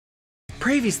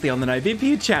Previously on the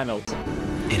Novympia channel.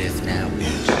 It is now.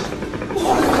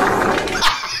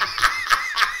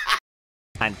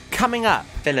 And coming up,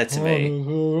 Filler to me.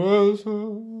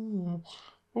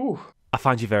 ooh, I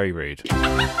find you very rude.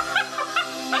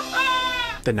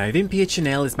 The Novympia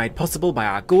channel is made possible by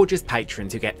our gorgeous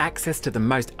patrons who get access to the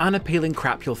most unappealing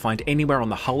crap you'll find anywhere on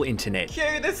the whole internet.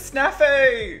 Cue the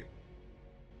snafu!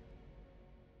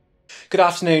 Good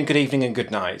afternoon, good evening, and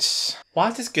good night.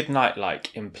 Why does good night,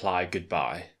 like, imply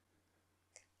goodbye?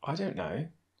 I don't know.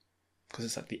 Because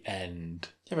it's like the end.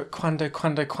 Yeah, but quando?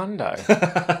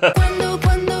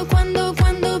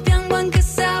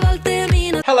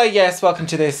 Hello, yes, welcome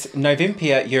to this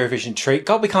Novympia Eurovision treat.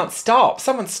 God, we can't stop.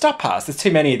 Someone stop us. There's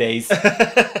too many of these.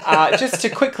 Just to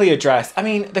quickly address, I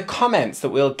mean, the comments that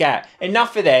we'll get.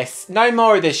 Enough of this. No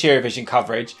more of this Eurovision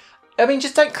coverage. I mean,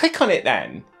 just don't click on it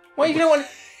then. What if you don't want...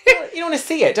 You don't want to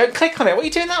see it. Don't click on it. What are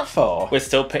you doing that for? We're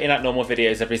still putting out normal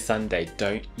videos every Sunday.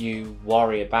 Don't you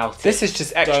worry about it. This is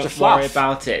just extra Don't fluff. worry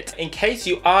about it. In case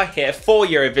you are here for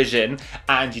Eurovision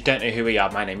and you don't know who we are,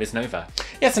 my name is Nova.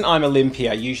 Yes, and I'm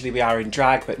Olympia. Usually we are in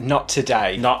drag, but not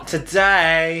today. Not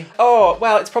today. Oh,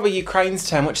 well, it's probably Ukraine's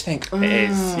turn. What do you think? It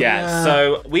is, yeah.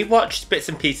 So we watched bits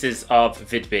and pieces of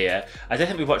Vidbia. I don't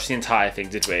think we watched the entire thing,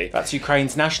 did we? That's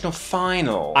Ukraine's national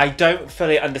final. I don't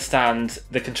fully understand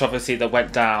the controversy that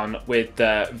went down with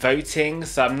the voting,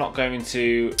 so I'm not going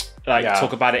to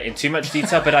talk about it in too much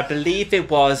detail, but I believe it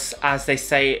was, as they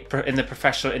say in the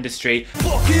professional industry,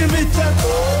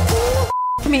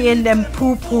 me in them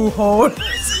poo-poo holes.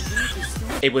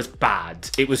 it was bad.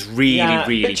 It was really,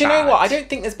 really bad. But do you know what? I don't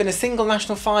think there's been a single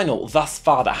national final thus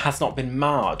far that has not been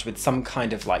marred with some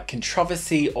kind of like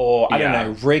controversy or, I don't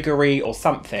know, riggery or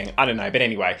something. I don't know. But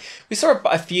anyway, we saw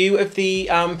a few of the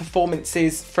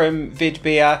performances from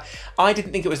Vidbia. I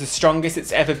didn't think it was the strongest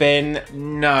it's ever been.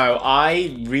 No,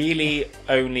 I really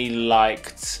only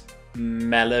liked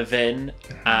Melavin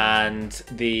and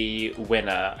the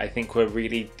winner. I think were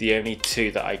really the only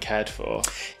two that I cared for.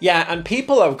 Yeah, and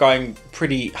people are going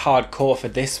pretty hardcore for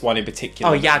this one in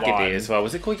particular. Oh, Yagidi as well.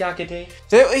 Was it called Yagidi?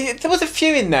 There was a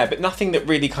few in there, but nothing that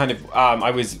really kind of I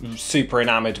was super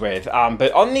enamoured with.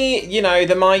 But on the,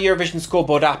 the My Eurovision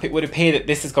Scoreboard app, it would appear that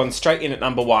this has gone straight in at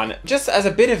number one. Just as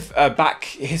a bit of back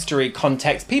history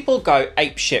context, people go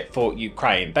apeshit for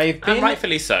Ukraine. They've been... And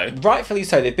rightfully so. Rightfully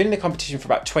so. They've been in the competition for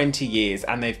about 20 years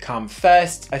and they've come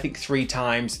first, I think 3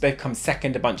 times. They've come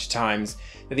second a bunch of times.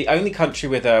 They're the only country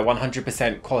with a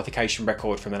 100% qualification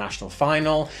record from the national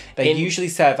final. They usually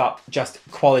serve up just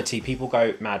quality. People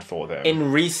go mad for them.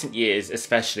 In recent years,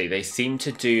 especially, they seem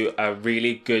to do a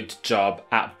really good job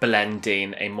at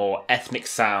blending a more ethnic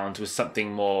sound with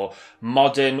something more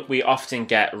modern. We often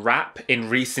get rap in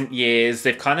recent years.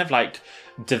 They've kind of like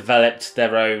developed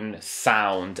their own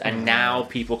sound and now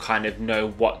people kind of know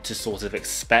what to sort of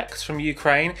expect from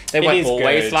Ukraine. They weren't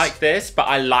always like this, but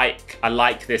I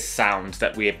like this sound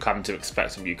that we have come to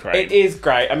expect from Ukraine. It is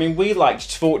great. I mean, we liked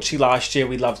Tvorchi last year.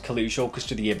 We loved Kalush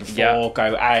Orchestra the year before.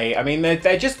 Go A. I mean,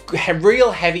 they're just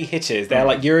real heavy hitters. They're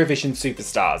like Eurovision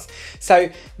superstars. So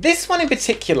this one in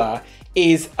particular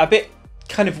is a bit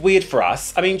kind of weird for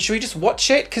us. I mean, should we just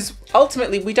watch it? Because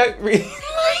ultimately we don't really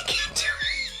like it.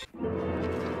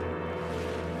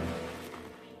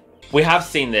 We have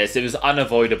seen this. It was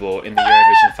unavoidable in the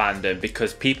Eurovision fandom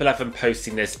because people have been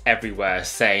posting this everywhere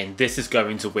saying this is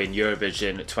going to win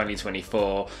Eurovision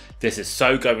 2024. This is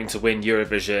so going to win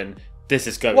Eurovision. This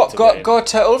is going to win. What, got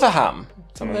Ulverham?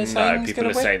 No, people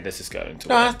are saying this is going to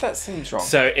win. No, that seems wrong.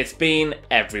 So it's been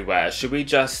everywhere. Should we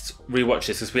just rewatch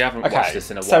this because we haven't watched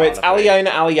this in a while? So it's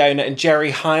Alyona, and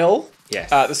Jerry Heil. Yes.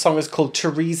 The song is called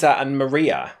Teresa and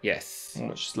Maria. Yes.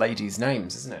 Which is ladies'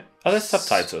 names, isn't it? Oh, there's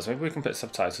subtitles. Maybe we can put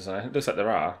subtitles on it. It looks like there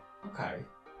are. Okay.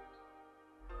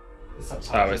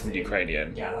 Oh, it's in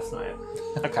Ukrainian. Yeah, that's not it.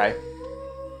 Okay.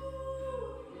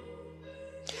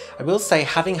 I will say,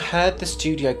 having heard the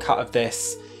studio cut of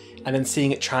this and then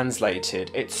seeing it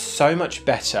translated, it's so much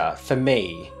better for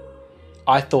me.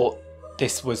 I thought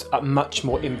this was a much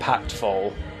more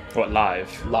impactful. What,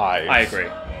 live? Live. I agree.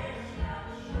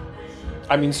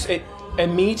 I mean, it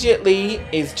immediately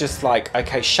is just like,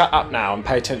 okay, shut up now and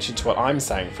pay attention to what I'm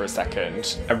saying for a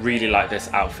second. I really like this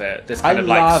outfit. This kind of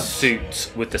like suit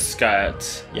with the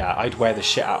skirt. Yeah, I'd wear the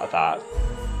shit out of that.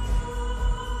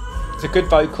 It's a good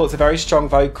vocal. It's a very strong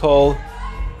vocal.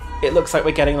 It looks like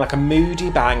we're getting like a moody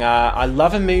banger. I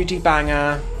love a moody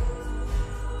banger.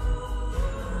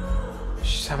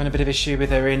 She's having a bit of issue with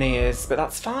her in-ears, but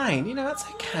that's fine. That's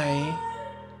okay.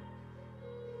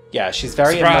 Yeah, she's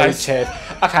very emotive.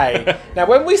 Okay, now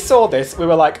when we saw this, we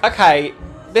were like, okay,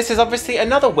 this is obviously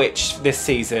another witch this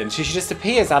season. She just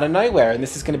appears out of nowhere, and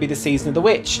this is going to be the season of the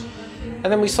witch.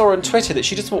 And then we saw on Twitter that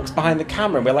she just walks behind the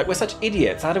camera and we're like, we're such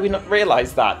idiots. How do we not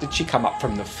realise that? Did she come up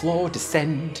from the floor,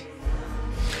 descend?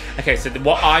 Okay, so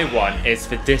what I want is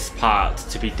for this part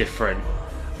to be different.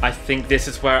 I think this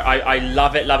is where I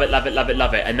love it, love it, love it, love it,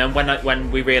 love it. And then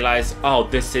when we realise, oh,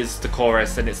 this is the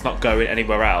chorus and it's not going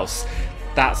anywhere else,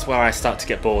 that's where I start to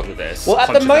get bored with this. Well,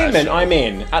 at the moment, I'm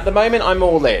in. At the moment, I'm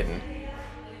all in.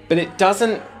 But it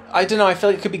doesn't... I don't know, I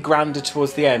feel like it could be grander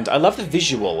towards the end. I love the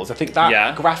visuals. I think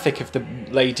that graphic of the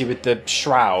lady with the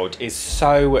shroud is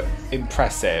so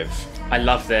impressive. I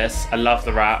love this. I love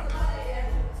the rap.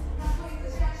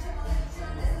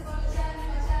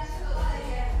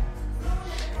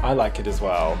 I like it as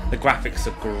well. The graphics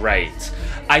are great.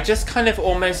 I just kind of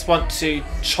almost want to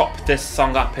chop this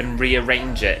song up and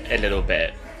rearrange it a little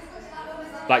bit.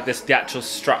 Like the actual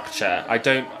structure. I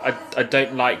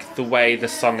don't like the way the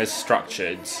song is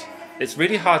structured. It's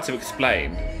really hard to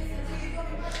explain.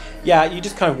 Yeah, you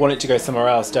just kind of want it to go somewhere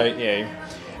else, don't you?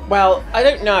 Well, I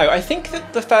don't know. I think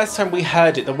that the first time we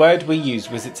heard it, the word we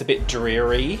used was it's a bit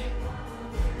dreary.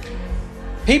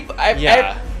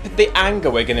 The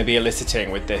anger we're going to be eliciting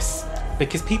with this,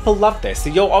 because people love this. So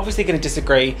you're obviously going to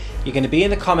disagree. You're going to be in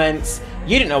the comments.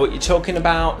 You don't know what you're talking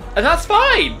about. And that's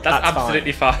fine. That's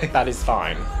absolutely fine. That is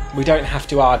fine. We don't have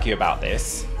to argue about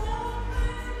this.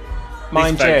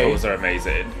 These vocals are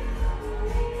amazing.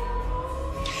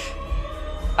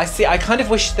 I kind of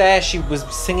wish she was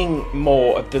singing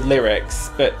more of the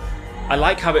lyrics, but... I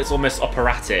like how it's almost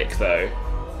operatic, though.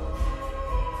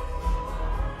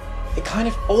 It kind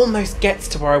of almost gets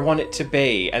to where I want it to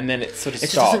be, and then it sort of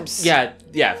stops.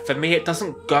 Yeah, for me it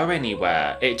doesn't go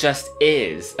anywhere. It just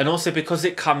is. And also because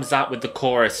it comes out with the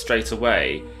chorus straight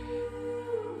away.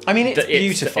 I mean, it's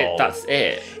beautiful. That's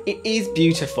it. It is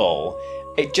beautiful.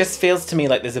 It just feels to me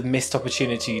like there's a missed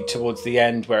opportunity towards the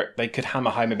end where they could hammer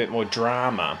home a bit more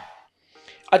drama.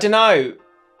 I don't know.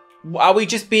 Are we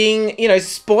just being,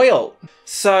 spoiled?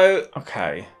 So...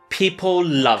 Okay. People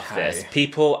love this.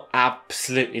 People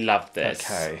absolutely love this.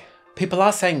 Okay. People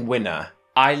are saying winner.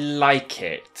 I like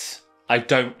it. I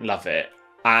don't love it.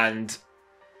 And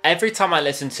every time I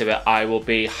listen to it, I will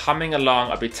be humming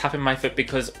along. I'll be tapping my foot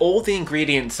because all the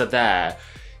ingredients are there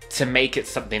to make it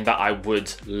something that I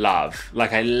would love.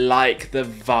 Like, I like the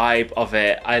vibe of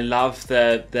it. I love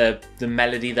the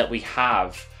melody that we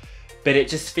have. But it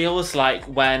just feels like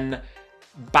when...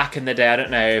 Back in the day, I don't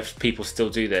know if people still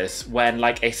do this, when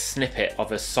like a snippet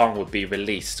of a song would be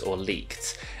released or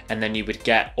leaked, and then you would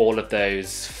get all of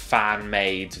those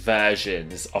fan-made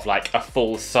versions of like a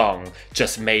full song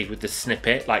just made with the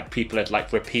snippet, like people had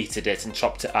like repeated it and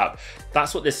chopped it up.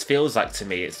 That's what this feels like to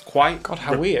me. It's quite... God,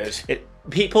 how weird.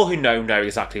 People who know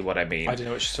exactly what I mean. I don't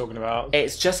know what she's talking about.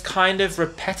 It's just kind of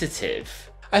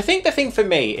repetitive. I think the thing for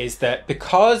me is that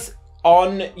because...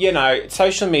 on,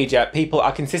 social media, people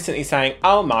are consistently saying,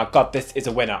 oh my God, this is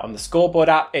a winner. On the scoreboard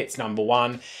app, it's number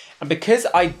one. And because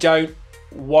I don't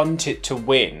want it to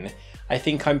win, I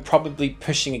think I'm probably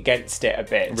pushing against it a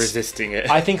bit. Resisting it.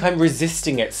 I think I'm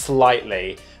resisting it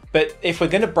slightly. But if we're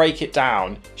going to break it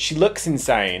down, she looks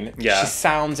insane. Yeah. She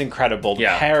sounds incredible. The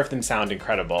pair of them sound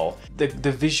incredible.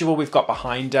 The visual we've got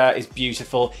behind her is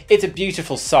beautiful. It's a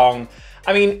beautiful song.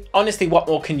 I mean, honestly, what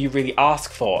more can you really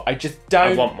ask for? I just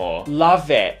don't want more. Love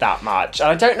it that much. And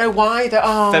I don't know why.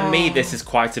 For me, this is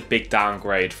quite a big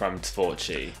downgrade from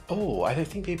Tvorchi. Oh, I don't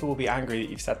think people will be angry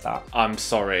that you've said that. I'm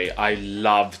sorry. I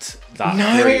loved that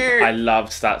group. I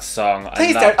loved that song.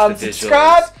 Please I loved don't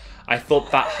unsubscribe. I thought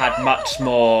that had much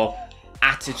more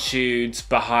attitude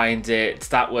behind it.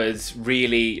 That was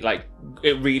really,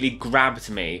 it really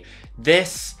grabbed me.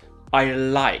 This... I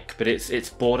like, but it's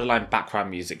borderline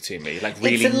background music to me. Like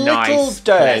really nice,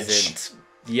 pleasant.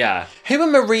 Yeah. Who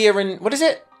are Maria and what is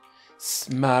it?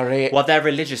 Maria. Well, they're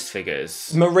religious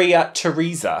figures. Maria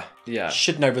Teresa. Yeah.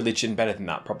 Should know religion better than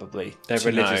that, probably. They're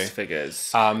religious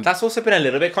figures. That's also been a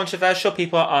little bit controversial.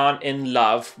 People aren't in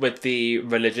love with the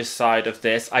religious side of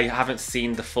this. I haven't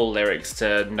seen the full lyrics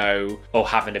to know or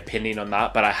have an opinion on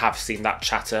that, but I have seen that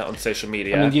chatter on social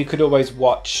media. I mean, you could always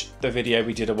watch the video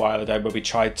we did a while ago where we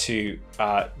tried to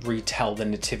retell the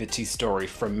nativity story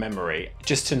from memory,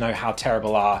 just to know how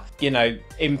terrible our,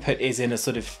 input is in a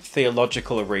sort of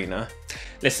theological arena.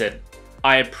 Listen,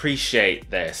 I appreciate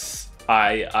this.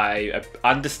 I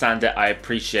understand it, I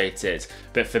appreciate it,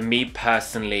 but for me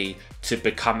personally, to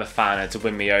become a fan and to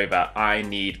win me over, I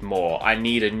need more. I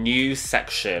need a new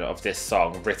section of this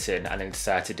song written and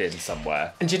inserted in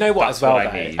somewhere. And do you know what? That's as well, what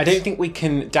I need. I don't think we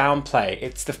can downplay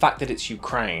it's the fact that it's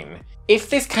Ukraine. If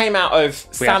this came out of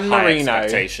San have high Marino,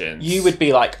 expectations. you would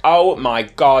be like, oh my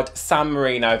God, San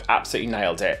Marino have absolutely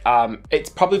nailed it. It's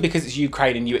probably because it's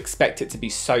Ukraine and you expect it to be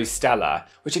so stellar,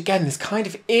 which again, this kind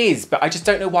of is, but I just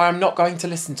don't know why I'm not going to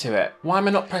listen to it. Why am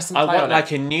I not pressing play I want on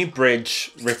like it? a new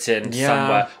bridge written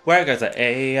somewhere where it goes like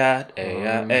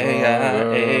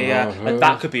like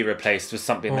that could be replaced with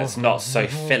something that's not so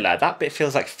filler. That bit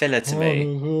feels like filler to me.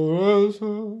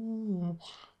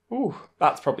 Ooh,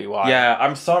 that's probably why. Yeah,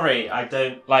 I'm sorry. I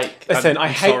don't like. Listen,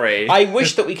 I'm sorry. I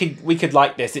wish that we could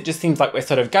like this. It just seems like we're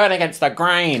sort of going against the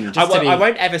grain. Just I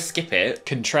won't ever skip it.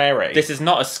 Contrary. This is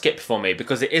not a skip for me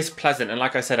because it is pleasant, and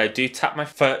like I said, I do tap my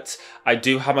foot. I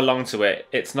do hum along to it.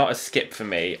 It's not a skip for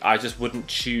me. I just wouldn't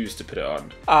choose to put it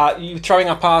on. You throwing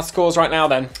up our scores right now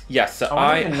then? Yes, so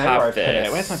I I don't even know where have I've put it.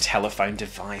 this. Where's my telephone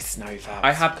device, Nova?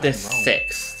 I have this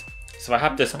 6th. So I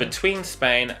have this between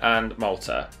Spain and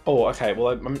Malta. Oh, okay.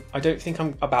 Well, I don't think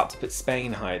I'm about to put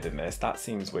Spain higher than this. That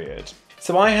seems weird.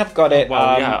 So I have got it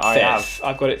I have. 5th.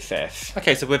 I've got it 5th.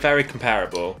 Okay, so we're very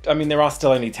comparable. I mean, there are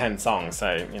still only 10 songs,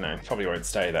 so, you know, probably won't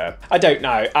stay there. I don't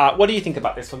know. What do you think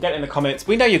about this one? Get in the comments.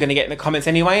 We know you're going to get in the comments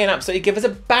anyway and absolutely give us a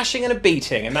bashing and a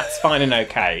beating, and that's fine and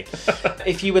okay.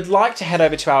 If you would like to head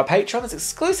over to our Patreon, there's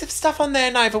exclusive stuff on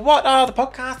there, Nova. What are the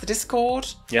podcast, the Discord?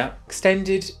 Yeah.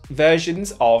 Extended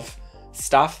versions of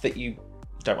stuff that you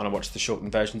don't want to watch the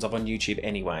shortened versions of on YouTube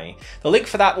anyway. The link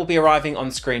for that will be arriving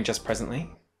on screen just presently.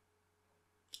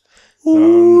 What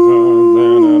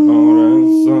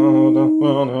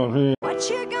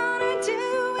you gonna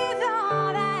do with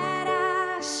all that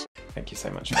ash? Thank you so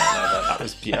much for that, Nova.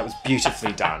 That was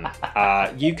beautifully done.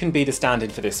 You can be the stand-in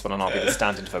for this one, and I'll be the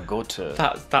stand-in for Goethe.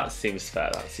 That seems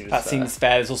fair. That seems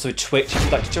fair. There's also Twitch if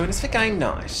you'd like to join us for game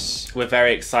night. We're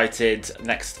very excited.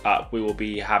 Next up, we will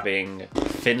be having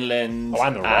Finland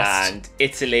and the rest. and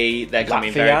Italy. They're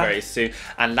coming Latvia. very, very soon.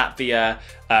 And Latvia.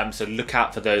 So look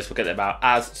out for those. We'll get them out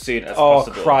as soon as Oh,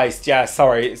 possible. Christ. Yeah,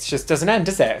 sorry. It just doesn't end,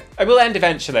 does it? It will end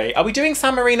eventually. Are we doing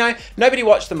San Marino? Nobody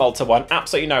watched the Malta one.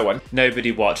 Absolutely no one.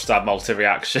 Nobody watched our Malta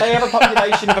reaction. They have a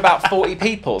population of about 40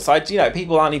 people, so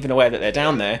people aren't even aware that they're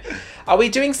down there. Are we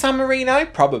doing San Marino?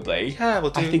 Probably. Yeah,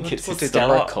 we'll do. I think it's we'll do the lot.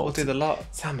 hysterical. We'll do the lot.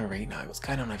 San Marino, what's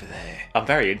going on over there? I'm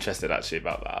very interested actually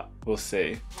about that. We'll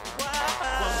see.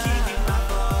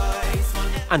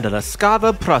 And la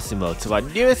scava prossimo to our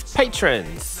newest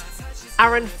patrons.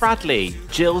 Aaron Fradley,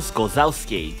 Jill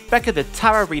Skolzowski, Becca the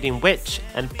Tarot Reading Witch,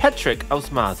 and Patrick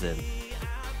Osmarzen.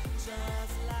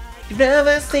 You've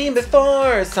never seen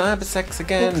before cyber sex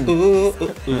again.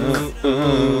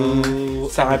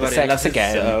 Cyber sex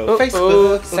again.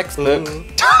 Facebook, sex book.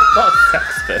 Not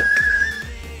sex book.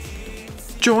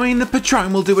 Join the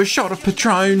Patron, we'll do a shot of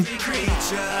Patron.